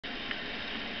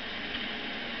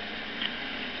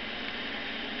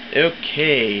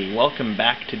Okay, welcome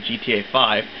back to GTA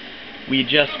 5. We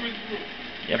just,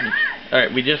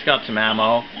 alright, we just got some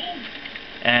ammo,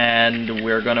 and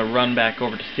we're gonna run back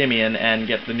over to Simeon and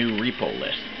get the new repo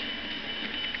list.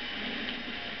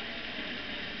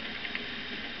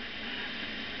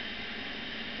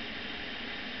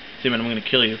 Simeon, I'm gonna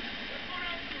kill you.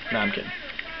 No, I'm kidding.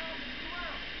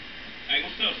 Hey,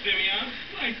 what's up, Simeon?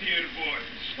 Nice here, boy.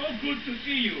 So good to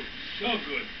see you. So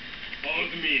good.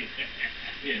 Hold me.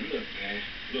 Yeah, look, man.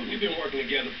 Look, we've been working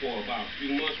together for about a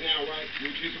few months now, right?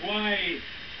 Which is why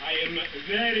I am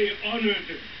very honored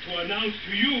to announce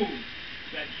to you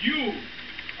that you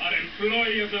are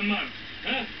Employee of the Month.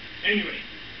 Huh? Anyway,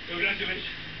 congratulations.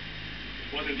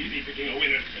 It wasn't easy picking a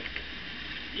winner.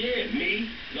 Yeah,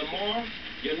 me, Lamar,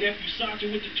 your nephew Sacha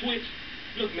with the Twitch.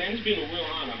 Look, man, it's been a real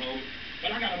honor, homie.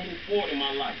 But I gotta move forward in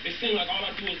my life. It seems like all I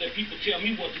do is let people tell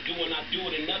me what to do and I do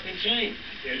it and nothing changed.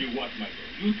 Tell you what, Michael,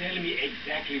 you tell me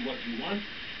exactly what you want,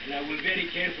 and I will very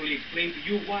carefully explain to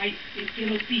you why it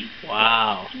cannot be.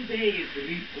 Wow. Today is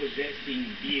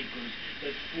repossessing vehicles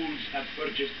that fools have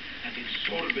purchased at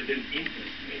exorbitant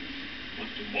interest rates. But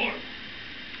tomorrow,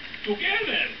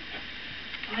 together,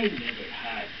 I never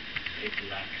had a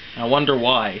black I wonder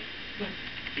why. But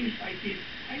if I did,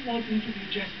 I want him to be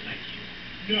just like you.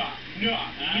 No.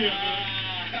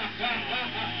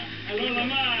 Hello,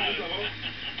 Lamar.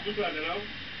 What's up, hello?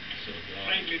 So,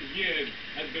 Franklin here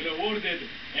has been awarded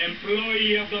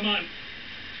Employee of the Month.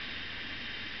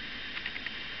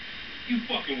 You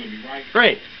fucking with me, right?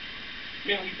 Great.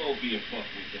 Man, we both being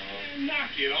fucked with, dog. Man, knock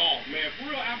it off, man. For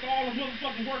real, after all the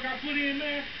motherfucking work I put in,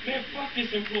 man. Man, fuck this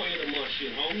Employee of the Month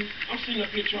shit, homie. I'm sitting up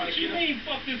here trying to get... What you mean,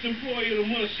 fuck this Employee of the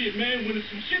Month shit, man? When there's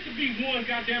some shit to be won,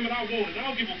 goddammit, I want it. I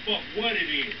don't give a fuck what it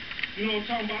is. You know what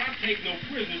I'm talking about? I take no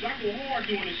prisoners. I go hard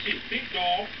doing this shit. Big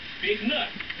dog, big nut.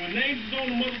 When names is on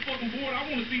the motherfucking board, I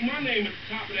want to see my name at the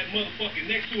top of that motherfucking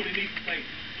next to it. It needs to say...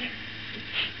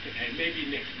 And maybe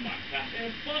next month.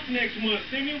 And fuck next month,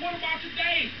 Simeon. What about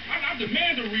today? I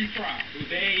demand a retrial.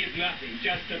 Today is nothing.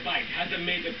 Just a bite. Hasn't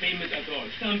made the payment at all.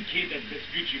 Some kid at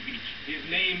Vespucci Beach. His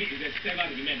name is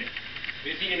Esteban Jimenez.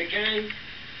 Is he in the gang?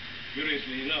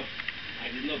 Curiously enough, I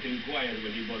did not inquire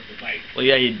when he bought the bike. Well,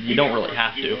 yeah, you don't really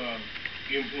have to.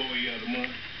 Employee of the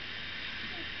month.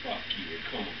 Fuck you.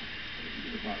 Come on.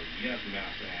 You're about a yes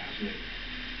mouse ass nigga.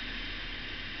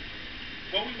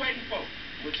 What we waiting for?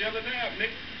 Whichever now,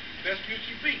 nigga.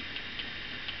 Vespucci Beach.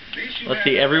 Let's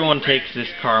see, everyone takes this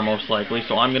car most likely,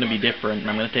 so I'm gonna be different, and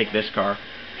I'm gonna take this car.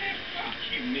 Man, fuck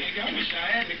you, nigga. I wish I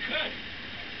had the cut.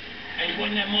 Hey,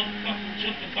 wasn't that motherfucker who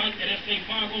took the bike that S.A.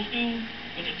 Fargo's dude?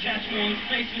 With the tattoo on his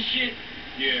face and shit?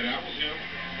 Yeah, that was him.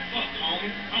 Fuck, homie.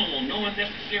 I don't want no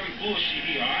unnecessary bullshit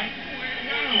here, alright?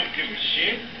 I don't give a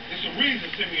shit. There's a reason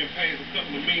Simeon pays a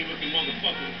couple of mean-looking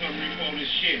motherfuckers to come repo this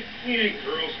shit. We ain't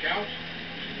Girl Scouts.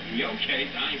 Yeah, okay,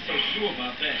 I ain't so sure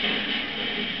about that.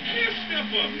 Yeah, step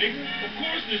up, nigga. Of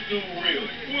course this dude real.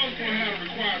 Who else gonna have to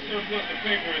require surplus of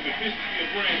paper and deficiency of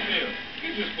grand sales?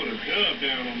 He just put a dub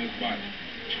down on this bike.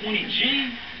 20G?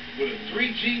 With a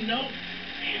 3G note?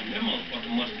 Damn, that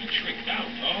motherfucker must be tricked out,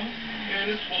 dog.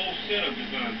 Man, this whole setup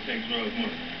designed to take drug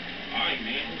money. Alright,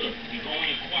 man, look, we go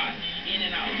in quiet. In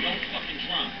and out, no fucking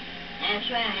drama. I'll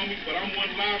try, homie, but I'm one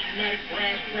loud, dramatic,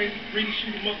 brass, crazy, greedy,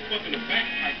 shooting motherfucker in the back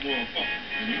type motherfucker.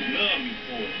 You love me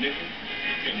for it, nigga.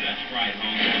 Yeah, that's right,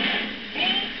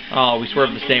 homie. Oh, we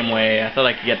swerved the same way. I thought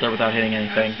I could get there without hitting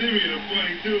anything. Simeon, a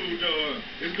funny dude, dog.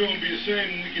 It's gonna be a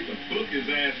shame when we get to book his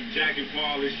ass and jack him for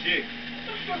all this shit.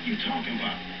 What the fuck you talking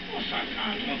about? What's that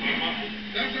kind of about?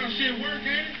 That's how shit work,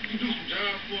 ain't it? You do some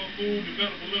jobs for a fool,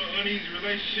 develop a little uneasy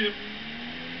relationship.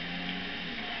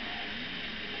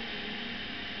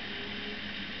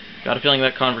 Got a feeling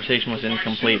that conversation was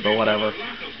incomplete, but whatever. Should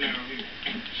have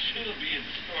been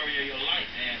the story of your life,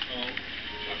 asshole.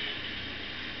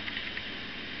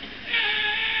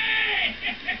 I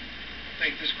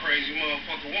think this crazy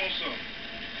motherfucker wants something.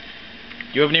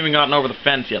 You haven't even gotten over the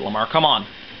fence yet, Lamar. Come on.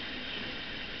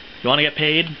 You want to get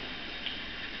paid? Hey,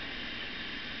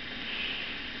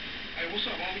 what's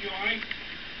up, homie? You alright?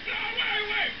 No,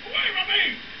 wait from me!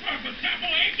 What, the temple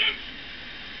agents?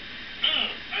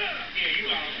 Yeah, you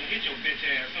all can get your bitch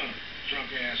ass, huh?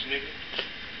 Drunk ass nigga.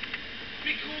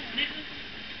 Be cool, nigga.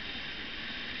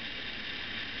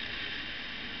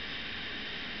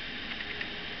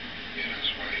 Yeah,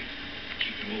 that's right.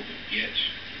 Keep it moving, bitch.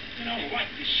 And I don't like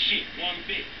this shit one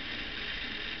bit.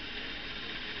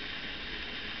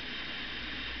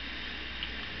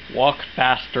 Walk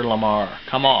faster, Lamar.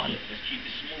 Come on. Let's keep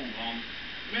it smooth, homie.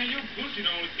 Man, your pussy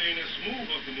the only thing that's smooth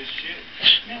up in this shit.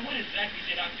 Man, what exactly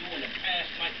did I do in the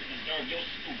past life to deserve your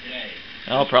stupid ass?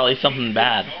 Oh, probably something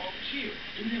bad. Dog, chill.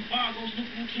 Do them Vargos look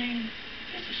routine?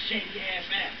 It's a shady ass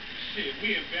app. Shit,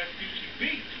 we invest Gucci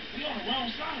beat. We on the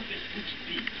wrong side of this Gucci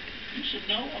beat. You should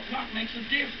know a block makes a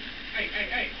difference.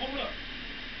 Hey, hold up.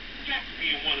 You got to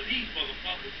be in one of these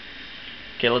motherfuckers.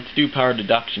 Okay, let's do power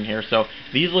deduction here. So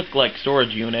these look like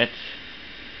storage units.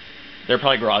 They're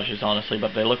probably garages, honestly,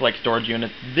 but they look like storage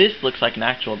units. This looks like an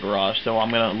actual garage, so I'm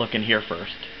gonna look in here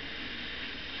first.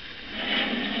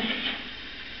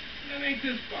 That ain't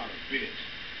this about a bitch.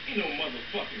 Ain't no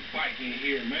motherfucking bike in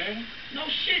here, man. No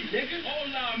shit, nigga.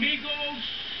 Hola, amigos.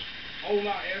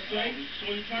 Hola, S.A.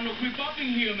 So you trying to creep up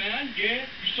in here, man? Yeah.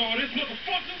 You saw this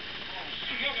motherfucker?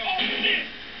 Oh, shit.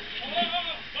 Come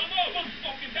on,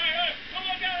 fucking die. Come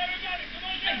on down, everybody. Come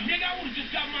on down. Hey, nigga, I would've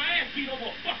just got my ass beat over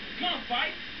a fucking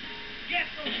gunfight. Get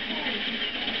those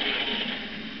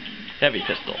Heavy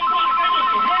pistol.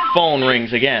 Phone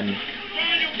rings again.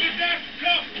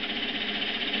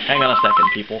 Hang on a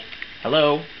second, people.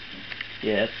 Hello?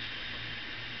 Yes.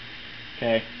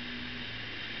 Okay.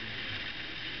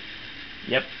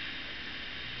 Yep.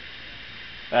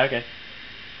 Okay.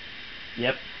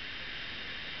 Yep.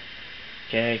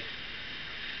 Okay.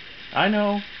 I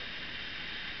know.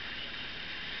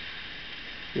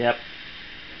 Yep.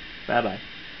 Bye-bye.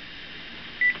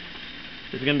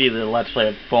 This is going to be the Let's Play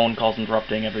of phone calls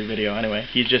interrupting every video. Anyway,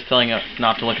 he's just telling us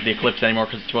not to look at the eclipse anymore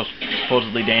because it's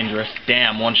supposedly dangerous.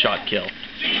 Damn, one-shot kill.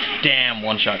 Damn,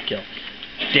 one-shot kill.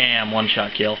 Damn,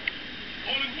 one-shot kill.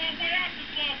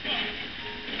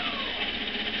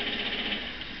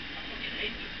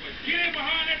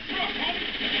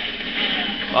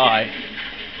 Bye.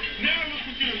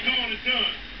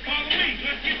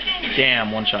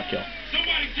 Damn, one-shot kill.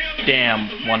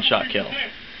 Damn, one-shot kill.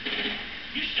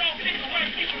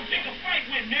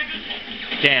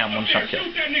 Damn, one-shot kill.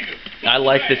 I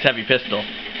like this heavy pistol.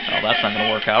 Oh, that's not going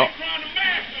to work out.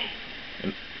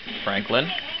 Franklin.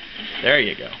 There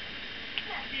you go.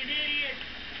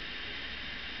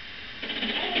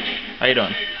 How you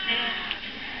doing?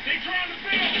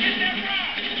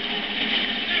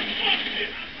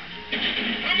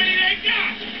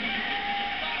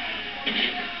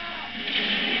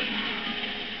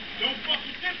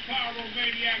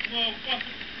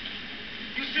 Motherfucker.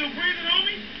 You still breathing,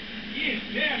 homie? Yeah,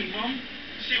 barely, homie.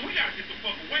 Shit, we gotta get the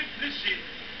fuck away from this shit.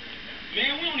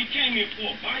 Man, we only came here for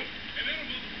a bite.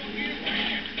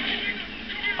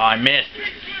 I missed.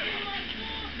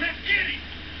 Let's get it.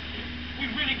 We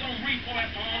really gonna repo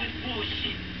after all this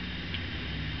bullshit.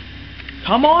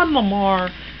 Come on,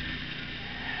 Lamar.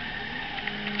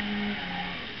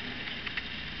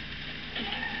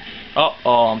 Oh,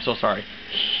 I'm so sorry.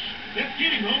 Let's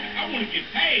get him, homie. I want to get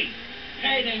paid.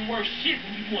 Paid ain't worth shit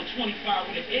when you want 25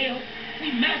 with a L.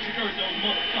 We massacred those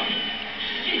motherfuckers.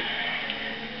 Shit.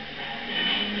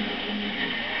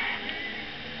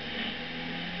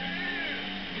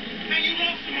 Man, you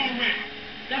lost him already.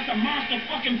 That's a monster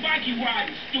fucking bike you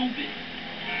riding, stupid.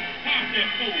 Pop that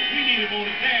fool. We need him on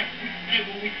his ass. We can get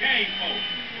what we came for.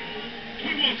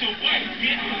 We want your bike,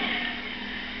 bitch.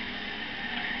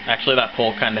 Actually, that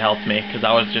pole kind of helped me, because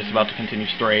I was just about to continue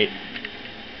straight.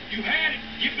 You had it.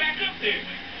 Get back up there.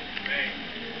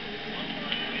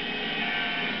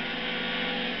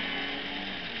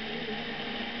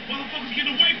 Motherfucker's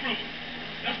getting away from him.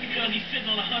 That's because he's sitting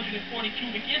on 140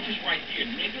 cubic inches right there,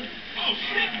 nigga. Oh,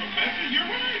 shit, Professor, you're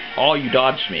right. Oh, you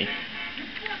dodged me. You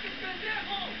fucking been that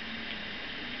home.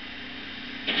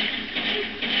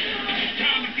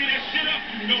 Time to get that shit up,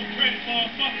 you no credit,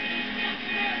 motherfucker.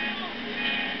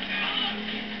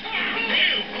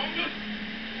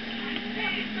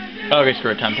 Okay,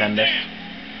 screw it, time to end this.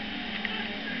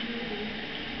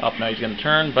 Oh, now he's gonna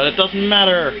turn, but it doesn't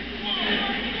matter.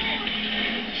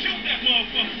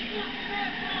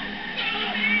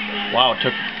 Wow, it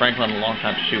took Franklin a long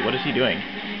time to shoot. What is he doing?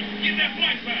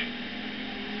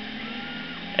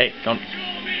 Hey, don't.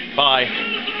 Bye.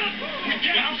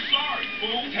 I'm sorry,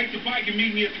 fool. Take the bike and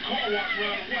meet me at the car wash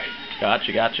right away.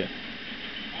 Gotcha.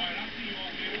 Alright, I'll see you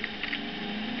over there.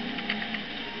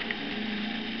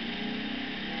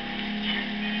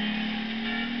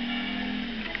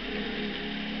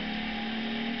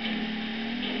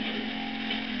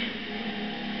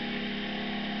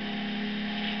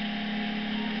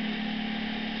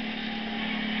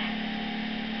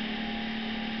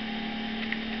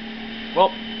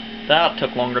 Well, that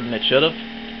took longer than it should have.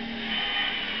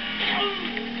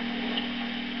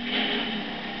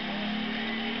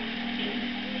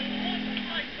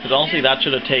 Because honestly, that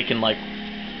should have taken, like,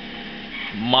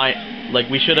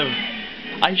 we should have...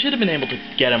 I should have been able to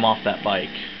get him off that bike.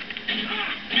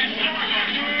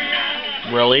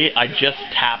 Really? I just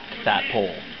tapped that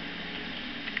pole.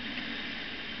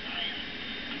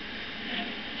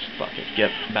 Fuck it,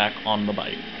 get back on the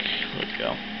bike. Let's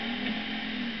go.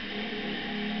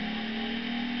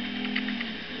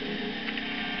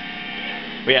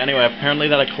 But yeah, anyway, apparently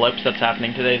that eclipse that's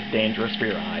happening today is dangerous for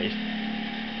your eyes.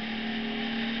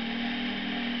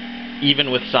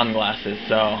 Even with sunglasses,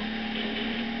 so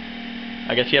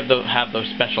I guess you have to have those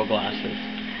special glasses.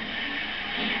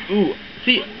 Ooh,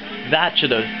 see, that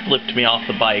should have flipped me off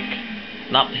the bike,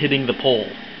 not hitting the pole.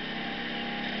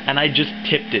 And I just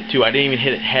tipped it too. I didn't even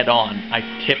hit it head on. I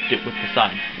tipped it with the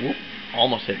side. Whoop,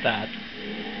 almost hit that.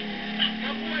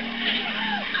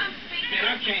 Man,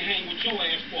 I can't hang with your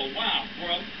ass for a while,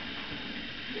 bro.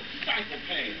 You a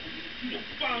psychopath. You done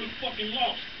finally fucking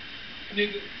lost.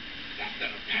 Nigga, that's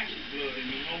that Apache blood in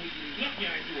me, homie. You lucky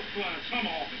I ain't do a flying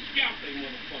tomahawk and scalp they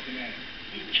motherfucking ass.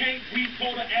 You can't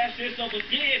repo the assets of a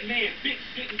dead man, big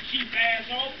sitting cheap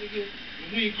asshole. Nigga,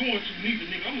 and we ain't going to neither,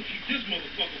 nigga. I'm gonna keep this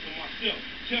motherfucker for myself.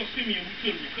 Tell Simeon we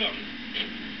couldn't recover.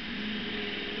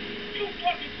 You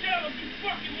fucking tell him, you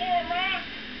fucking moron.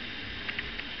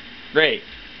 Great.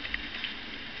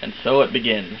 And so it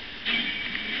begins.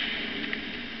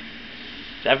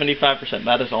 75%.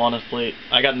 That is honestly...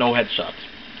 I got no headshots.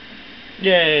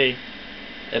 Yay!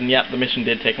 And yep, the mission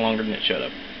did take longer than it should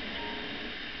have.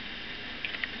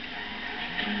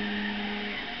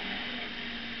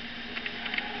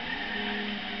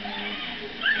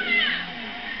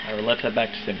 Alright, let's head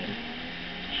back to Simeon.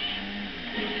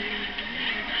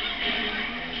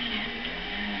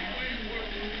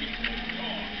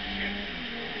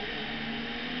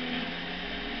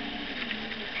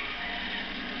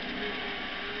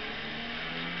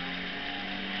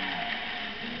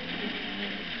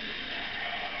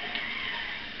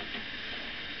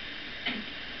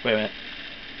 Wait a minute.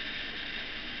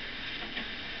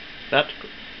 That's...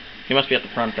 He must be at the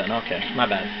front then. Okay, my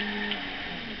bad.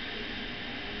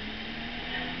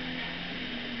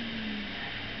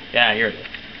 Yeah, here it is.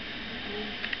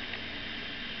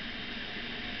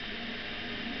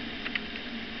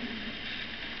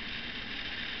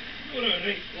 You're a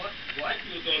race. What?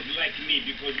 You don't like me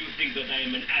because you think that I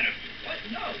am an Arab. What?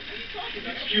 No, what are you talking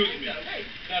about? Excuse me. Hey,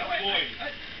 That boy.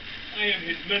 I am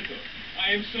his mentor.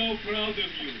 I am so proud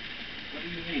of you. What do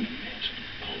you mean, mentor?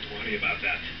 Don't worry about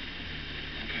that.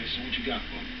 Okay, so what you got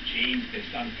for me? James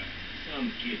DeSanta.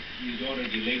 Some kid. He is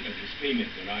already late at his payment,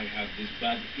 and I have this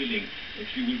bad feeling that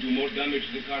he will do more damage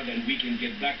to the car than we can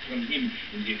get back from him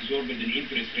in the exorbitant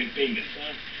interest rate payments,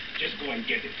 huh? Just go and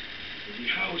get it. The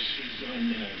house is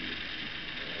on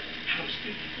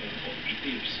Hampstead, it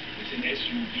is. It's an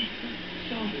SUV.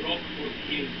 Some Rockford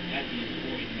Hills daddy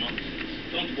boy nonsense.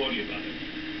 Don't worry about it.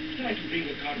 Try to bring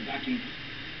the car back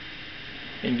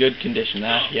in good condition.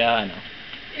 Yeah, I know.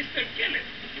 Mr. Kenneth,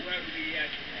 where we at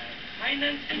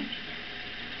financing?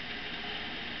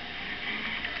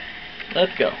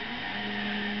 Let's go.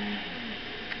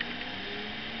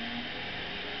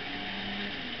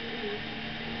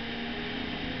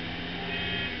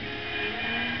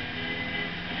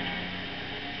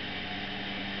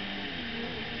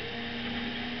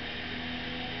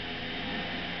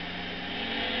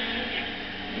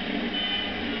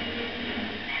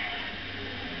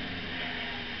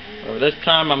 This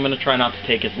time I'm going to try not to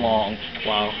take as long.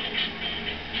 Wow.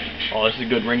 Oh, this is a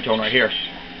good ringtone right here.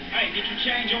 Hey, did you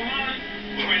change your mind?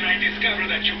 When I discovered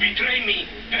that you betrayed me,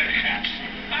 perhaps.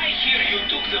 I hear you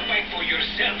took the bike for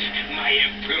yourself, my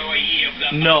employee of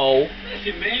the month. No.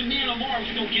 Listen, man, me and Lamar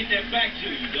was going to get that back to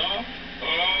you, dog.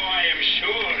 Oh, I am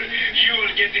sure. You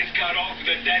will get this car off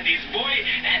the daddy's boy,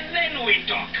 and then we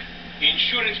talk.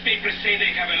 Insurance papers say they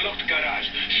have a locked garage,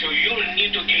 so you'll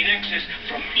need to gain access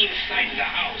from inside the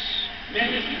house.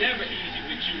 Man, it's never easy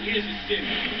with you. Here's a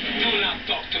Simeon. Do not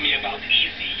talk to me about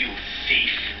easy, you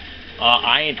thief.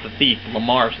 I ain't the thief.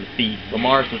 Lamar's the thief.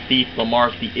 Lamar's the thief.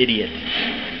 Lamar's the idiot.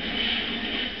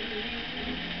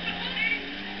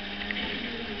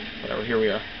 Whatever, here we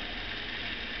are.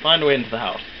 Find a way into the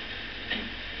house.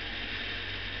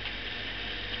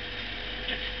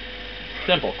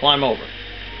 Simple. Climb over.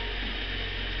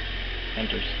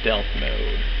 Enter stealth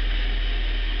mode.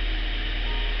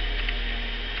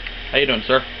 How you doing,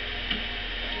 sir?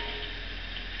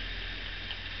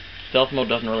 Stealth mode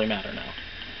doesn't really matter now.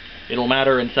 It'll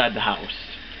matter inside the house.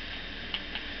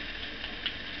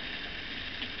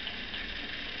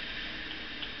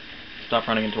 Stop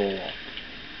running into a wall.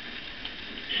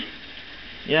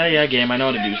 Yeah, game, I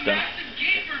know how to do stuff.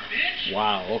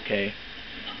 Wow, okay.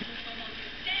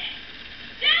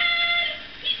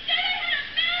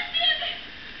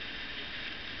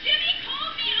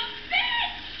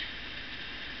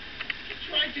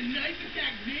 To knife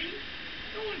attack me?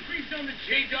 No one creeps on the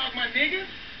J-Dog, my nigga.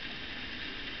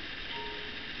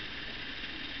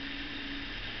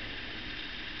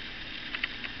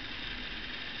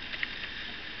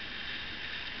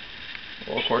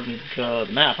 according to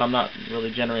the map. I'm not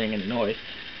really generating any noise.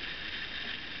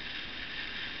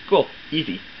 Cool.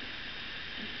 Easy.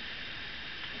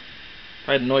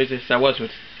 Probably the noisiest I was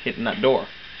hitting that door.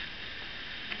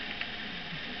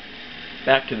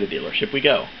 Back to the dealership we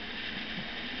go.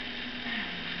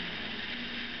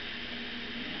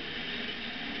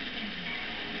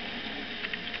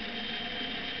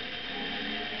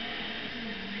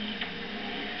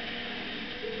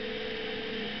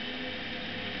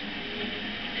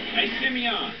 Hey,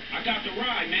 Simeon, I got the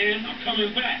ride, man. I'm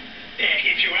coming back.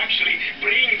 If you actually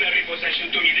bring the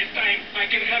repossession to me this time, I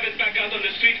can have it back out on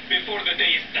the street before the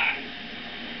day is done.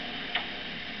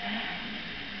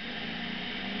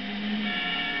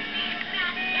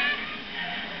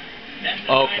 That's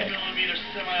a Okay. 9mm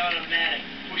semi-automatic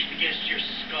pushed against your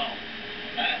skull.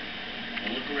 Now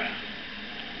look around.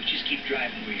 You just keep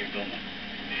driving where you're going.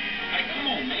 Hey, come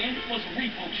on, man. This was a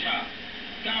repo job.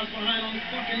 Guy was behind on the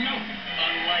fucking note.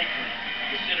 Unlikely.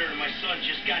 Considering my son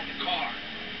just got the car.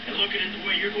 And looking at the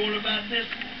way you're going about this,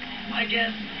 my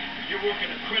guess, you're working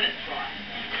a credit fraud.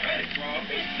 Credit fraud?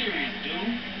 Be serious,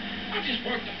 dude. I just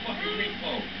worked the fucking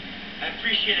repo. I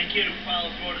appreciate a kid who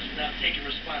follows orders without taking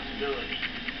responsibility.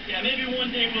 Yeah, maybe one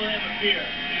day we'll have a beer,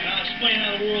 and I'll explain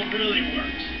how the world really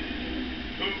works.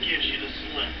 Who gives you the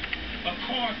slip? A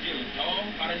car dealer, dog,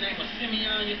 by the name of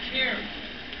Simeon Terry.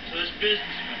 So this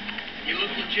businessman, he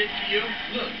look legit to you?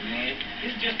 Look, man,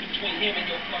 it's just between him and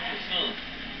your fucking son.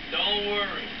 Don't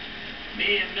worry.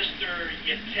 Me and Mr.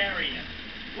 Yetarian,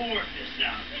 we'll work this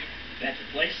out. That's the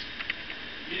place?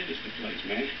 Yeah, this the place,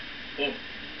 man. Oh.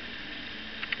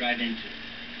 Drive into it.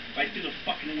 Right through the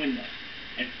fucking window.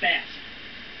 And fast.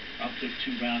 I'll put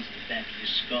 2 rounds in the back of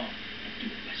your skull and do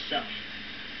it myself.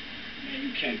 Man,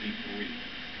 you can't be for real.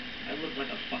 I look like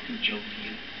a fucking joke to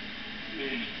you.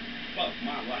 Man, fuck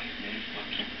my life, man. Fuck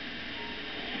you.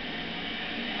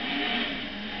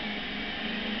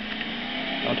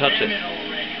 Don't touch Damn it. it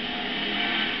already.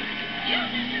 Damn!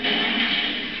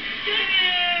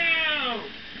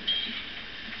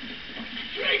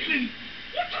 Franklin,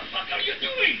 what the fuck are you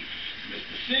doing?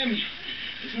 Mr. Samuel,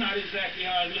 it's not exactly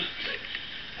how it looks.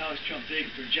 I was Trump big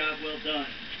for a job well done.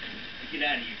 Get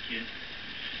out of here, kid.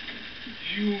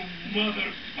 You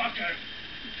motherfucker.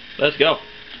 Let's go.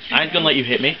 I ain't gonna let you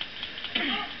hit me.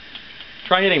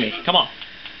 Try hitting me. Come on.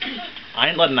 I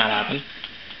ain't letting that happen.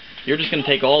 You're just gonna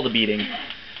take all the beating.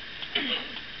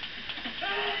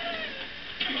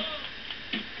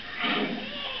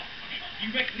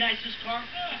 You recognize this car?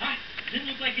 Huh? Does it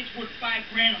look like it's worth $5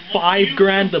 grand a month? $5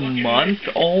 grand a month?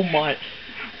 Oh my.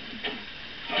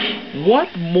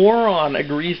 What moron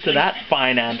agrees to that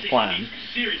finance plan?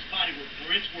 Serious body work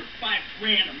for it's worth $5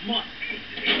 grand a month.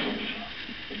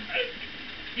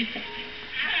 If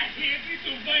it's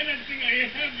financing, I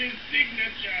have his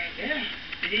signature. Yeah,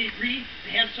 did he agree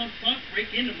to have some punk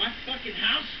break into my fucking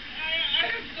house? I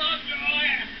thought so.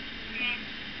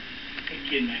 That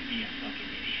kid might be a fucking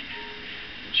idiot,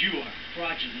 but you are a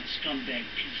fraudulent scumbag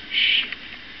piece of shit.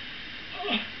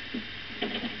 Oh.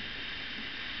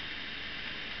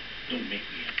 Don't make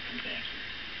me have to come back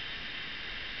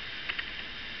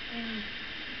here.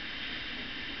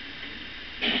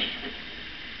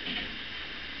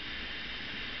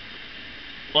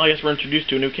 Well, I guess we're introduced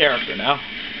to a new character now.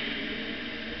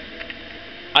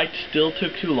 I still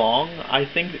took too long. I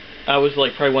think I was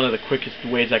like probably one of the quickest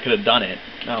ways I could have done it.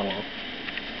 Oh well.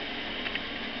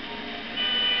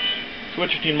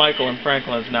 Switch between Michael and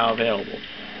Franklin is now available.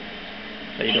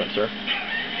 How you doing, sir?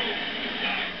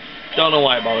 Don't know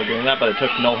why I bothered doing that, but it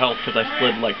took no help because I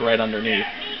slid like right underneath.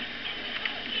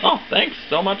 Oh, thanks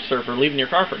so much, sir, for leaving your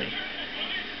car for me.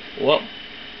 Whoa.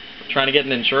 Trying to get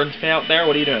an insurance payout there?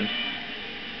 What are you doing?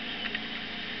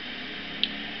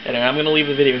 Anyway, I'm going to leave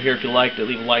the video here. If you liked it,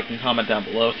 leave a like and comment down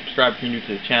below. Subscribe if you're new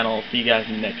to the channel. I'll see you guys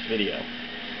in the next video.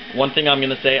 One thing I'm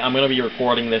going to say, I'm going to be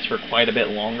recording this for quite a bit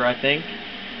longer, I think.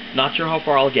 Not sure how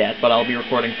far I'll get, but I'll be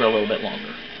recording for a little bit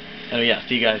longer. Anyway, yeah,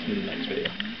 see you guys in the next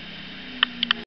video.